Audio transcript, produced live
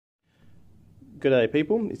G'day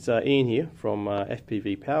people, it's Ian here from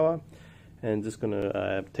FPV-POWER, and just going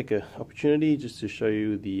to take an opportunity just to show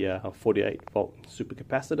you the 48 volt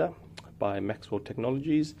supercapacitor by Maxwell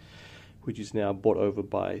Technologies, which is now bought over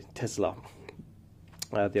by Tesla,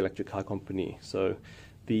 the electric car company. So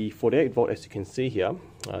the 48 volt, as you can see here,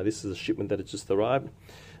 this is a shipment that has just arrived.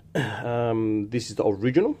 This is the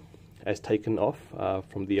original as taken off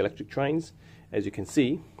from the electric trains. As you can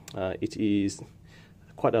see, it is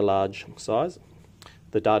quite a large size.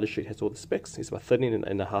 The data sheet has all the specs. It's about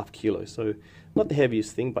 13.5 kilos, so not the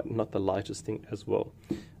heaviest thing, but not the lightest thing as well.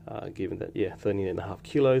 Given that, 13.5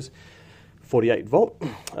 kilos, 48 volt,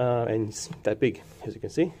 and it's that big, as you can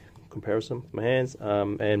see. Comparison with my hands,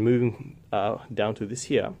 and moving down to this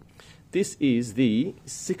here. This is the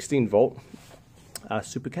 16 volt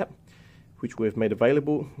supercap, which we've made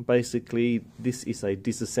available. Basically, this is a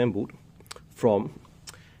disassembled from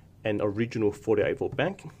an original 48 volt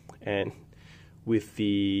bank, and with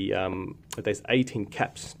the there's 18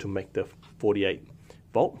 caps to make the 48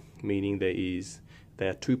 volt, meaning they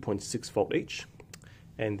are 2.6 volt each,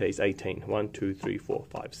 and there's 18. 1, 2, 3, 4,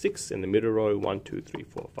 5, 6 in the middle row. 1, 2, 3,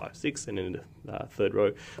 4, 5, 6, and in the third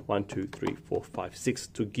row 1, 2, 3, 4, 5, 6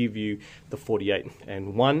 to give you the 48.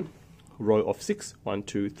 And one row of 6, 1,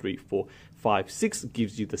 2, 3, 4, 5, 6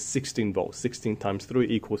 gives you the 16 volt. 16 times 3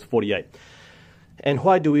 equals 48. And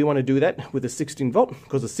why do we want to do that with the 16 volt?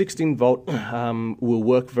 Because the 16 volt will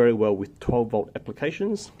work very well with 12 volt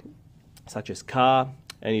applications, such as car,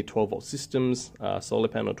 any 12 volt systems, solar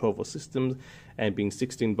panel 12 volt systems, and being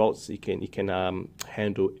 16 volts, you can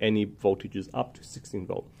handle any voltages up to 16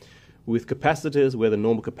 volt. With capacitors, whether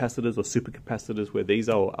normal capacitors or supercapacitors, where these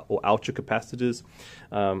are, or ultra capacitors,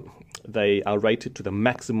 they are rated to the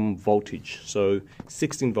maximum voltage. So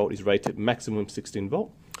 16 volt is rated maximum 16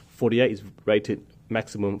 volt. 48 is rated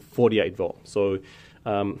maximum 48 volt. So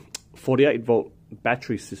 48 volt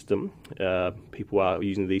battery system, people are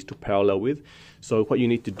using these to parallel with. So what you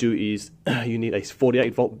need to do is you need a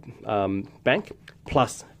 48 volt bank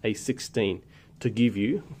plus a 16 to give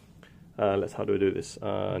you, how do we do this?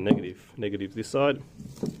 Negative this side.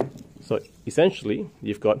 So essentially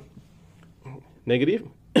you've got negative,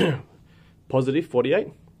 positive 48.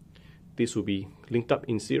 This will be linked up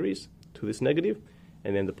in series to this negative,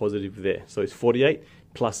 and then the positive there. So it's 48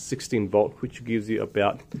 plus 16 volt, which gives you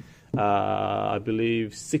about, I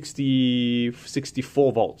believe,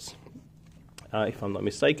 64 volts, if I'm not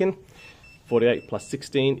mistaken. 48 plus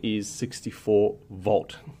 16 is 64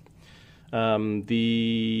 volt.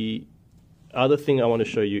 The other thing I want to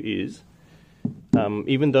show you is,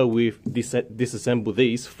 even though we've disassembled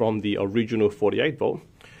these from the original 48 volt,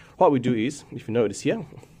 what we do is, if you notice here,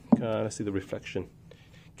 let's see the reflection.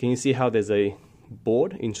 Can you see how there's a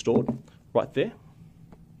board installed right there?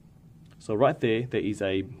 So right there is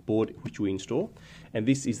a board which we install, and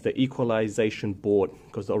this is the equalization board,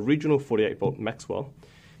 because the original 48 volt Maxwell,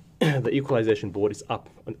 the equalization board is up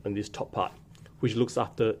on this top part, which looks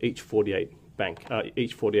after each 48 bank,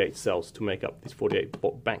 each 48 cells to make up this 48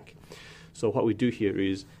 volt bank. So what we do here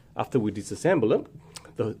is, after we disassemble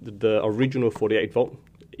it, the original 48 volt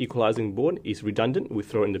equalizing board is redundant. We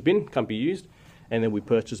throw it in the bin, can't be used. And then we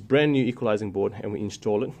purchase brand new equalizing board and we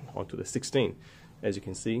install it onto the 16. As you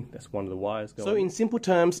can see, that's one of the wires going. So in simple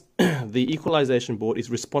terms, the equalization board is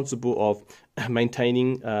responsible of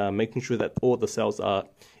maintaining, making sure that all the cells are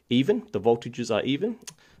even, the voltages are even,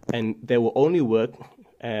 and they will only work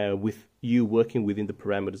with you working within the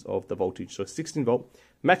parameters of the voltage. So 16 volt,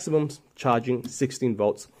 maximum charging 16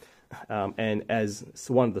 volts, and as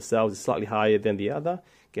one of the cells is slightly higher than the other,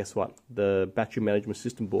 guess what? The battery management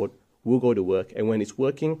system board will go to work, and when it's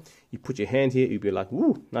working, you put your hand here, you'll be like,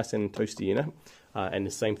 woo, nice and toasty, you know. And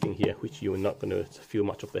the same thing here, which you're not going to feel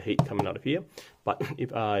much of the heat coming out of here. But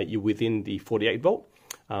if you're within the 48 volt,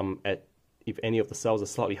 if any of the cells are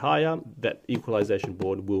slightly higher, that equalization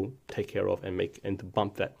board will take care of and to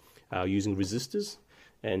bump that using resistors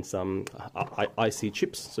and some IC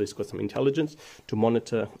chips. So it's got some intelligence to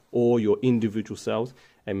monitor all your individual cells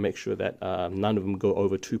and make sure that none of them go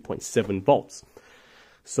over 2.7 volts.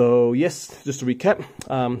 So yes, just to recap,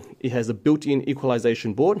 it has a built-in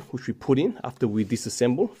equalization board, which we put in after we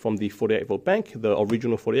disassemble from the 48 volt bank. The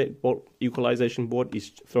original 48 volt equalization board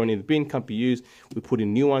is thrown in the bin, can't be used. We put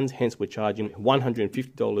in new ones, hence we're charging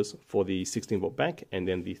 $150 for the 16 volt bank, and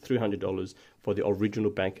then the $300 for the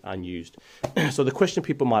original bank unused. So the question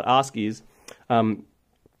people might ask is,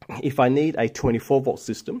 if I need a 24 volt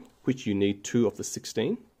system, which you need 2 of the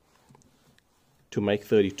 16, to make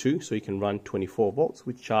 32, so you can run 24 volts,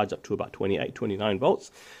 which charge up to about 28, 29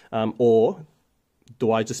 volts, or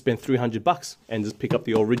do I just spend $300 and just pick up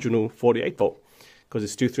the original 48 volt? because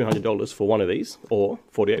it's still $300 for one of these, or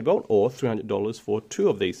 48 volt, or $300 for two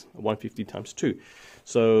of these, 150 times 2.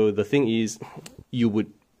 So the thing is, you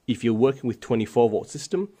would, if you're working with 24 volt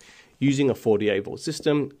system, using a 48 volt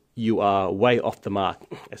system, you are way off the mark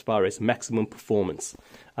as far as maximum performance.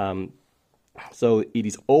 So it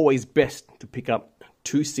is always best to pick up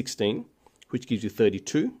 216, which gives you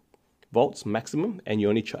 32 volts maximum, and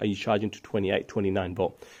you're charging to 28, 29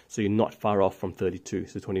 volt. So you're not far off from 32.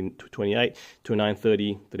 So 28, 29,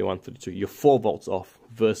 30, 31, 32. You're 4 volts off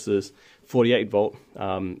versus 48 volt,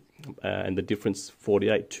 and the difference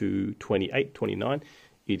 48 to 28, 29,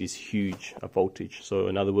 it is huge a voltage. So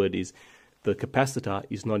in other words, is the capacitor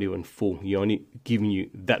is not even full. You're only giving you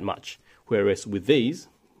that much. Whereas with these,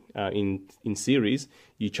 in series,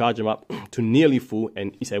 you charge them up to nearly full,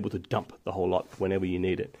 and it's able to dump the whole lot whenever you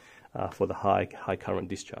need it. For the high current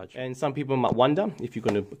discharge. And some people might wonder, if you're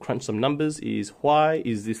going to crunch some numbers, is why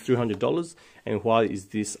is this $300 and why is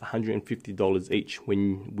this $150 each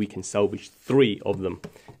when we can salvage 3 of them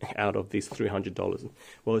out of this $300?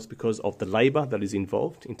 Well, it's because of the labor that is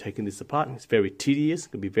involved in taking this apart. It's very tedious,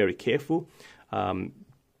 you can be very careful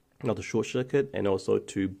not to short circuit, and also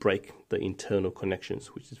to break the internal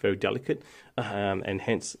connections, which is very delicate, and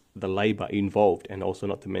hence the labor involved. And also,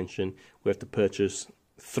 not to mention, we have to purchase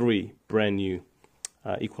 3 brand new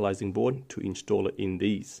equalizing board to install it in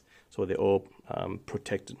these, so they're all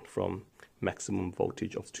protected from maximum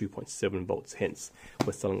voltage of 2.7 volts. Hence,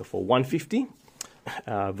 we're selling it for 150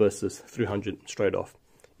 versus 300 straight off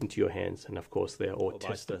into your hands. And of course, they're all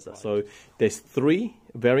tested. So there's 3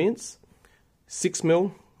 variants: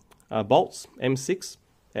 6mm bolts, M6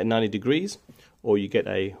 at 90 degrees, or you get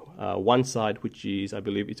a one side, which is, I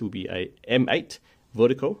believe it will be a M8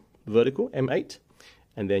 vertical M8.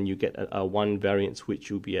 And then you get a one variant,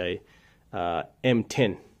 which will be a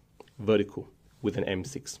M10 vertical with an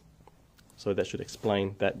M6. So that should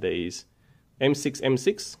explain that there is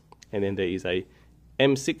M6, and then there is a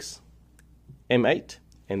M6, M8,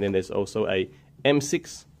 and then there's also a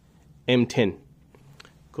M6, M10,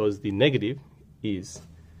 because the negative is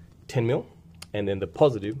 10mm, and then the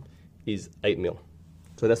positive is 8mm.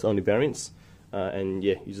 So that's the only variance. And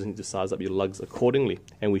yeah, you just need to size up your lugs accordingly.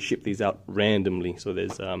 And we ship these out randomly. So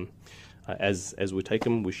there's, as we take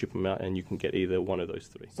them, we ship them out, and you can get either one of those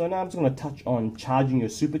 3. So now I'm just going to touch on charging your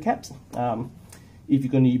super caps. If you're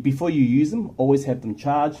going to, before you use them, always have them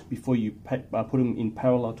charged before you put them in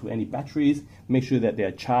parallel to any batteries. Make sure that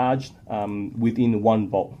they're charged within 1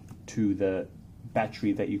 volt to the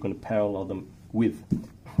battery that you're going to parallel them with.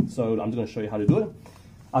 So I'm just going to show you how to do it.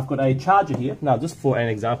 I've got a charger here. Now, just for an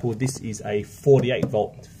example, this is a 48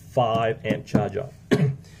 volt 5 amp charger.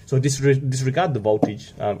 So disregard the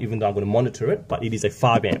voltage, even though I'm going to monitor it, but it is a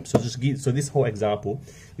 5 amp. So so this whole example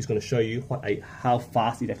is going to show you how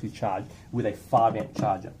fast it actually charges with a 5 amp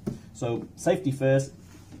charger. So safety first,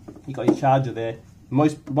 you got your charger there.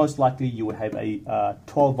 Most likely you will have a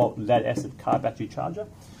 12 volt lead acid car battery charger.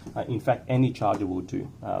 In fact, any charger will do.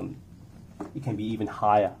 It can be even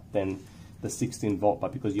higher than the 16 volt,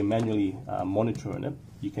 but because you're manually monitoring it,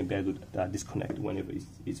 you can be able to disconnect whenever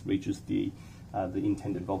it reaches the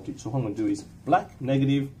intended voltage. So what I'm going to do is black,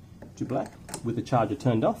 negative to black with the charger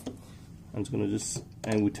turned off. I'm just going to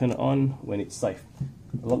and we turn it on when it's safe.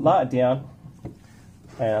 Light it down,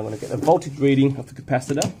 and I'm going to get a voltage reading of the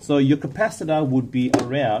capacitor. So your capacitor would be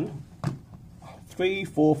around 3,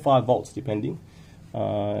 4, 5 volts depending.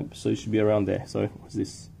 So it should be around there. So what's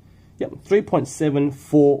this? Yep,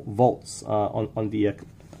 3.74 volts on the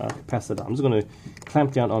capacitor. I'm just going to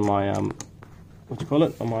clamp down on my on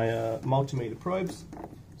my multimeter probes,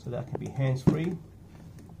 so that can be hands-free,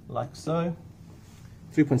 like so.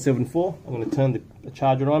 3.74. I'm going to turn the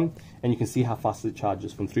charger on, and you can see how fast it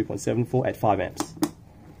charges from 3.74 at 5 amps.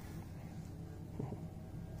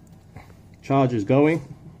 Charger's going.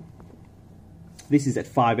 This is at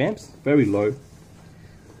 5 amps, very low.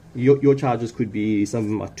 Your chargers could be, some of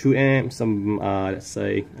them are 2 amps, some of them are, let's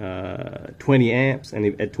say, 20 amps, and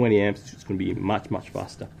at 20 amps it's going to be much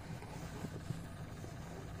faster.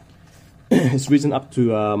 It's risen up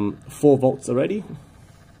to 4 volts already.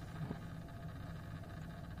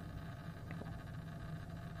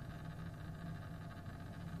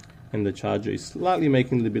 And the charger is slightly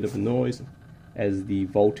making a little bit of a noise as the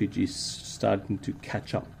voltage is starting to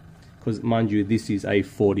catch up. Because mind you, this is a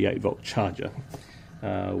 48 volt charger.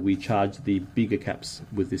 We charge the bigger caps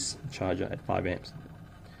with this charger at 5 amps.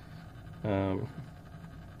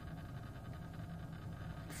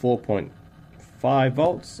 4.5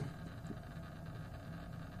 volts.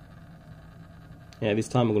 Yeah, this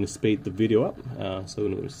time I'm going to speed the video up, so we're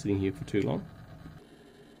not sitting here for too long.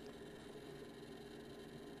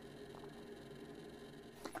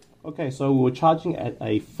 Okay, so we were charging at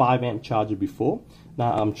a 5 amp charger before.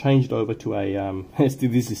 Now I'm changed over to a,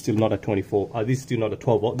 this is still not a 24, this is still not a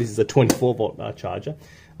 12 volt, this is a 24 volt charger.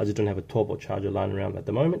 I just don't have a 12 volt charger lying around at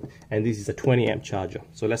the moment. And this is a 20 amp charger.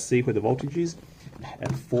 So let's see where the voltage is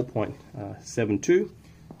at 4.72.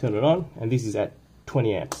 Turn it on, and this is at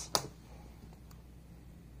 20 amps.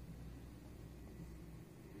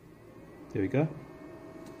 There we go.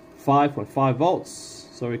 5.5 volts,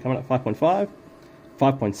 sorry, coming up 5.5.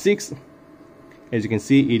 5.6. As you can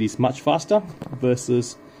see, it is much faster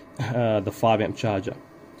versus the 5 amp charger.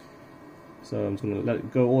 So I'm just going to let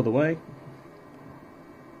it go all the way.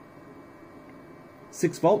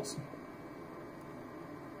 6 volts.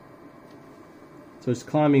 So it's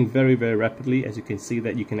climbing very, very rapidly. As you can see,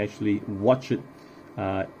 that you can actually watch it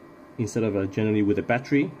instead of generally with a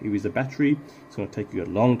battery. If it's a battery, it's going to take you a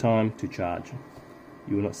long time to charge.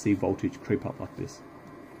 You will not see voltage creep up like this.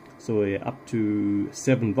 So we're up to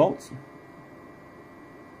 7 volts,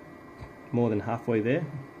 more than halfway there,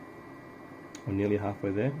 or nearly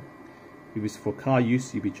halfway there. If it's for car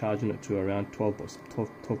use, you'd be charging it to around 12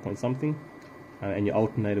 point something, and your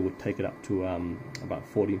alternator would take it up to about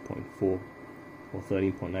 14.4 or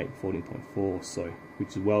 13.8, 14.4 or so, which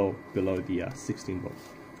is well below the 16 volt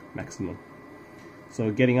maximum.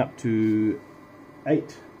 So getting up to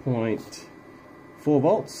 8.4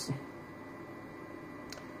 volts.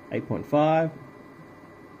 8.5.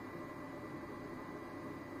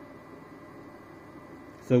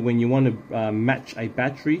 So when you want to match a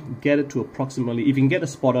battery, get it to approximately, if you can get a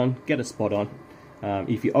spot on, get a spot on.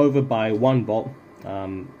 If you're over by 1 volt,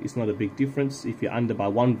 it's not a big difference. If you're under by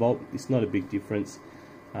 1 volt, it's not a big difference.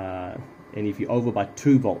 And if you're over by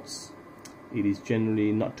 2 volts, it is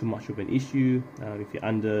generally not too much of an issue. If you're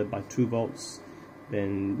under by 2 volts,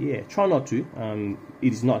 then yeah, try not to.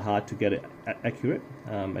 It is not hard to get it accurate.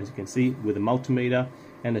 As you can see, with a multimeter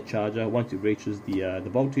and a charger, once it reaches the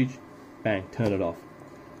voltage, bang, turn it off,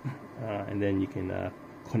 and then you can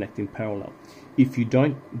connect in parallel. If you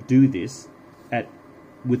don't do this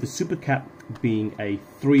with the super cap being at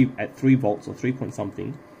 3 volts or 3 point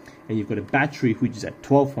something, and you've got a battery which is at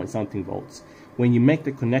 12 point something volts, when you make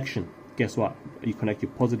the connection, guess what? You connect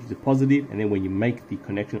your positive to positive, and then when you make the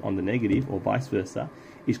connection on the negative or vice versa,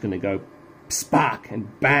 it's going to go spark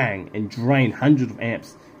and bang and drain hundreds of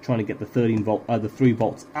amps trying to get the 3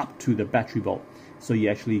 volts up to the battery volt. So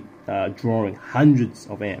you're actually drawing hundreds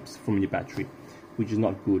of amps from your battery, which is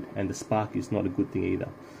not good, and the spark is not a good thing either.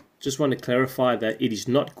 Just want to clarify that it is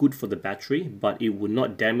not good for the battery, but it will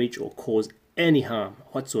not damage or cause any harm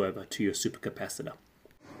whatsoever to your supercapacitor.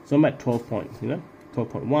 So I'm at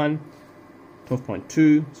 12.1,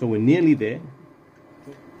 12.2, so we're nearly there.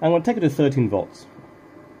 I'm going to take it to 13 volts.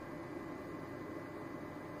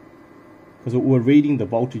 Because we're reading the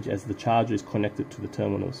voltage as the charger is connected to the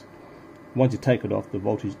terminals. Once you take it off, the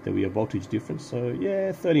voltage, there will be a voltage difference. So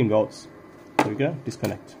yeah, 13 volts. There we go,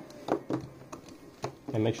 disconnect.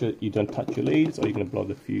 And make sure you don't touch your leads or you're going to blow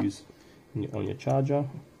the fuse on your charger.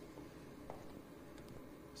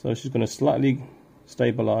 So she's going to slightly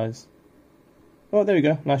stabilize. Oh, there we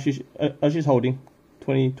go. Now she's holding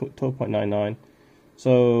 12.99.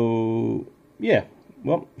 So yeah,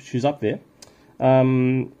 well, she's up there.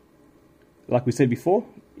 Like we said before,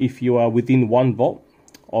 if you are within 1 volt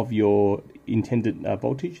of your intended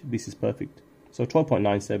voltage, this is perfect. So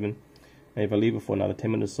 12.97, and if I leave it for another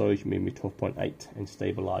 10 minutes or so, it should be 12.8 and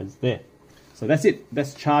stabilize there. So that's it.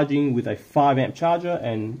 That's charging with a 5 amp charger,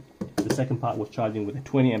 and the second part was charging with a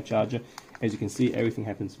 20 amp charger. As you can see, everything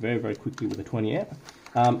happens very, very quickly with a 20 amp.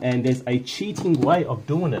 And there's a cheating way of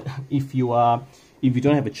doing it. If you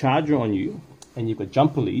don't have a charger on you and you've got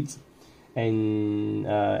jumper leads, and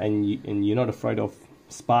you're not afraid of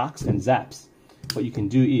sparks and zaps, what you can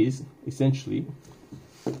do is essentially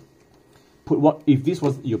if this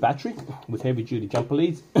was your battery with heavy duty jumper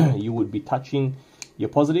leads, you would be touching your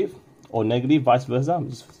positive or negative, vice versa,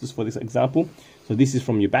 just for this example. So this is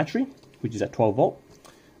from your battery, which is at 12 volt,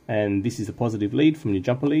 and this is a positive lead from your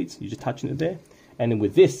jumper leads. You're just touching it there, and then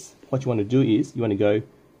with this, what you want to do is you want to go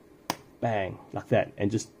bang like that,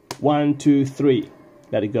 and just 1, 2, 3,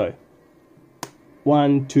 let it go.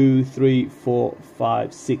 1, 2, 3, 4,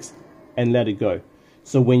 5, 6, and let it go.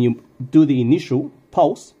 So when you do the initial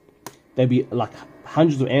pulse, there'll be like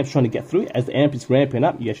hundreds of amps trying to get through. As the amp is ramping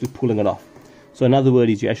up, you're actually pulling it off. So in other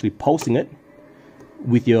words, you're actually pulsing it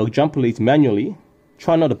with your jumper leads manually.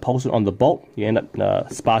 Try not to pulse it on the bolt. You end up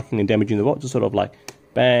sparking and damaging the bolt. Just sort of like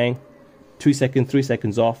bang, 2 seconds, 3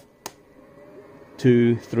 seconds off,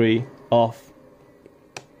 2, 3 off,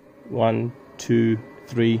 1, 2,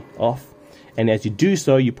 3 off. And as you do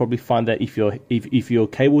so, you probably find that if your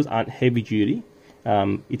cables aren't heavy duty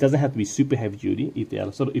It doesn't have to be super heavy duty. If they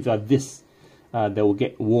are if they're this, they will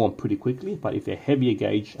get warm pretty quickly. But if they're heavier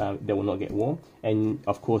gauge, they will not get warm. And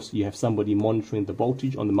of course, you have somebody monitoring the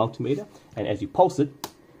voltage on the multimeter, and as you pulse it,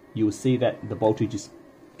 you will see that the voltage is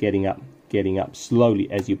getting up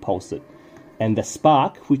slowly as you pulse it. And the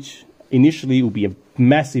spark, which initially will be a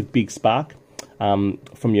massive big spark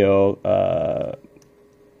from your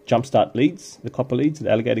jump start leads, the copper leads,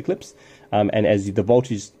 the alligator clips, and as the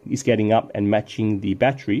voltage is getting up and matching the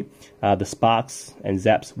battery, the sparks and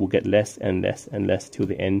zaps will get less and less and less till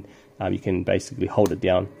the end. You can basically hold it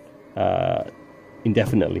down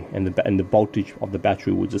indefinitely, and the voltage of the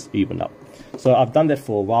battery will just even up. So I've done that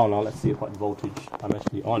for a while now. Let's see what voltage I'm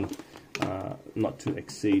actually on, not to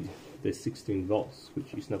exceed the 16 volts,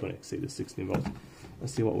 which is not going to exceed the 16 volts.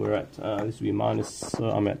 Let's see what we're at. This will be minus, so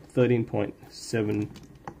I'm at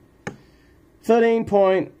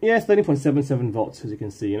 13.77 volts, as you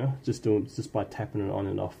can see, just by tapping it on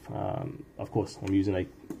and off. Of course, I'm using a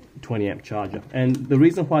 20 amp charger, and the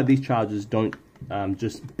reason why these chargers don't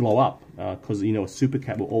just blow up, because a super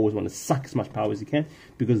cap will always want to suck as much power as you can,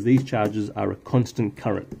 because these chargers are a constant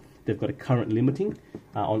current. They've got a current limiting.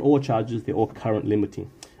 On all chargers, they're all current limiting.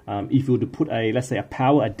 If you were to put let's say a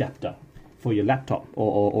power adapter for your laptop,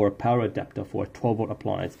 or a power adapter for a 12 volt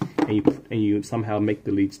appliance, and you somehow make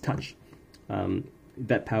the leads touch,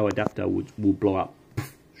 that power adapter will blow up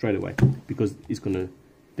straight away, because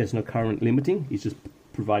there's no current limiting. It's just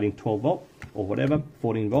providing 12 volt or whatever,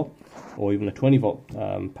 14 volt, or even a 20 volt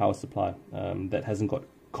power supply that hasn't got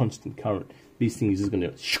constant current. These things are just going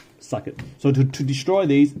to suck it. So to destroy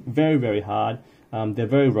these, very, very hard. They're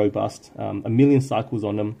very robust, a million cycles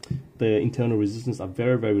on them. The internal resistance are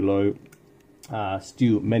very, very low.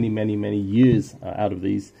 Still many, many, many years out of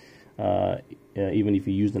these, even if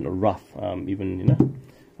you use them in a rough,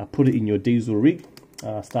 put it in your diesel rig,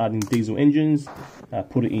 starting diesel engines,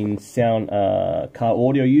 put it in sound car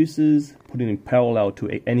audio uses, put it in parallel to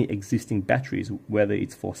any existing batteries, whether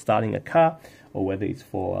it's for starting a car or whether it's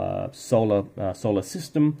for solar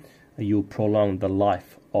system. You'll prolong the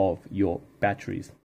life of your batteries.